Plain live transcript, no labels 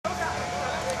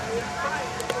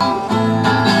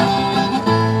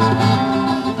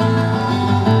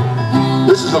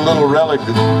This is a little relic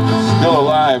that's still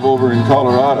alive over in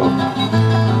Colorado.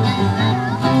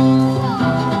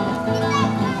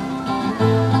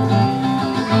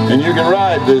 And you can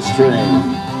ride this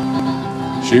train.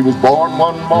 She was born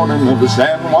one morning of a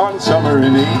San Juan summer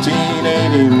in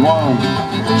 1881.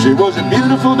 She was a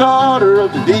beautiful daughter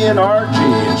of the DNRG,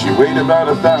 and she weighed about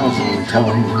 1,000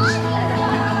 tons.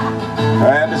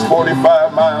 And it's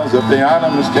 45 miles up the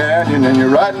Animas Canyon, and you're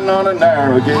riding on a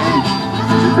narrow gauge.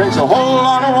 She drinks a whole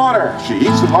lot of water, she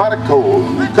eats a lot of coal,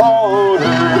 and we call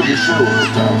her the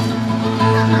SILVERTON.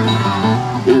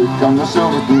 Here come the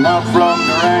SILVERTON out from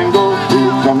Durango.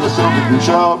 Here come the SILVERTON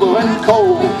shovel and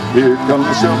coal. Here come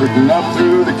the SILVERTON up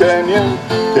through the canyon.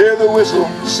 Hear the whistle,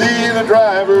 see the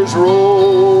drivers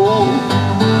roll.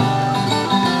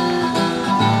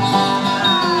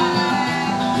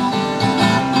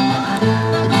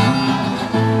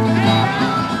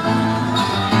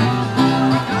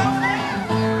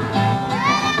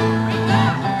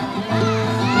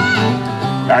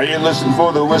 Now you listen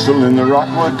for the whistle in the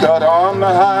rockwood cut on the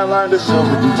high line to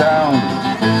SILVERTON town.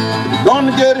 You're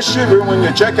gonna get a shiver when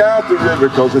you check out the river,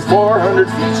 'cause it's 400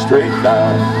 feet straight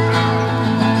down.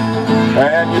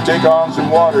 And you take on some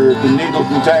water at the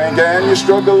Needleton tank, and you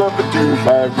struggle up a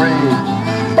 2-5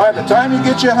 grade. By the time you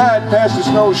get your hide past the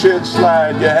snow shed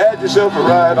slide, you had yourself a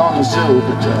ride on the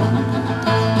SILVERTON.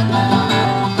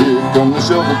 Here come the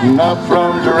SILVERTON up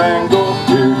from Durango.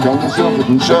 Here come the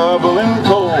SILVERTON shoveling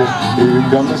coal. Here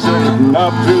come the SILVERTON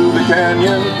up through the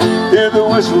canyon. Hear the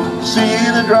whistle, see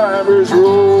the drivers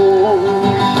roll.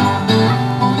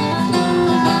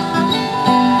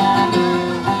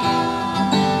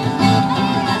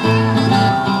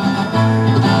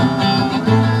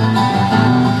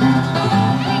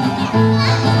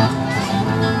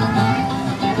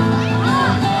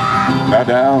 Now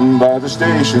down by the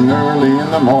station early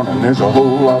in the morning, there's a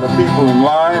whole lot of people in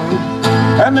line,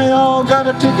 and they all got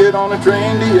a ticket on a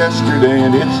train to yesterday,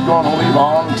 and it's gonna leave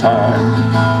on time.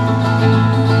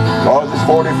 'Cause it's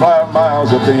 45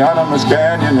 miles up the Animas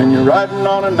Canyon, and you're riding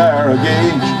on a narrow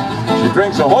gauge. She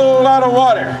drinks a whole lot of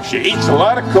water, she eats a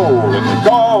lot of coal, and they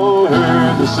call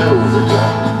her the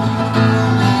SILVERTON.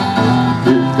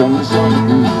 Here come the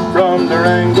SILVERTON from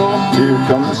Durango. Here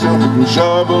come the SILVERTON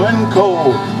shoveling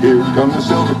coal. Here come the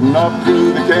SILVERTON up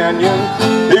through the canyon.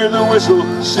 Hear the whistle,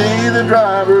 see the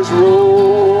drivers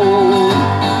roll.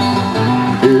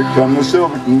 Here come the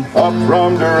SILVERTON up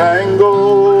from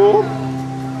Durango.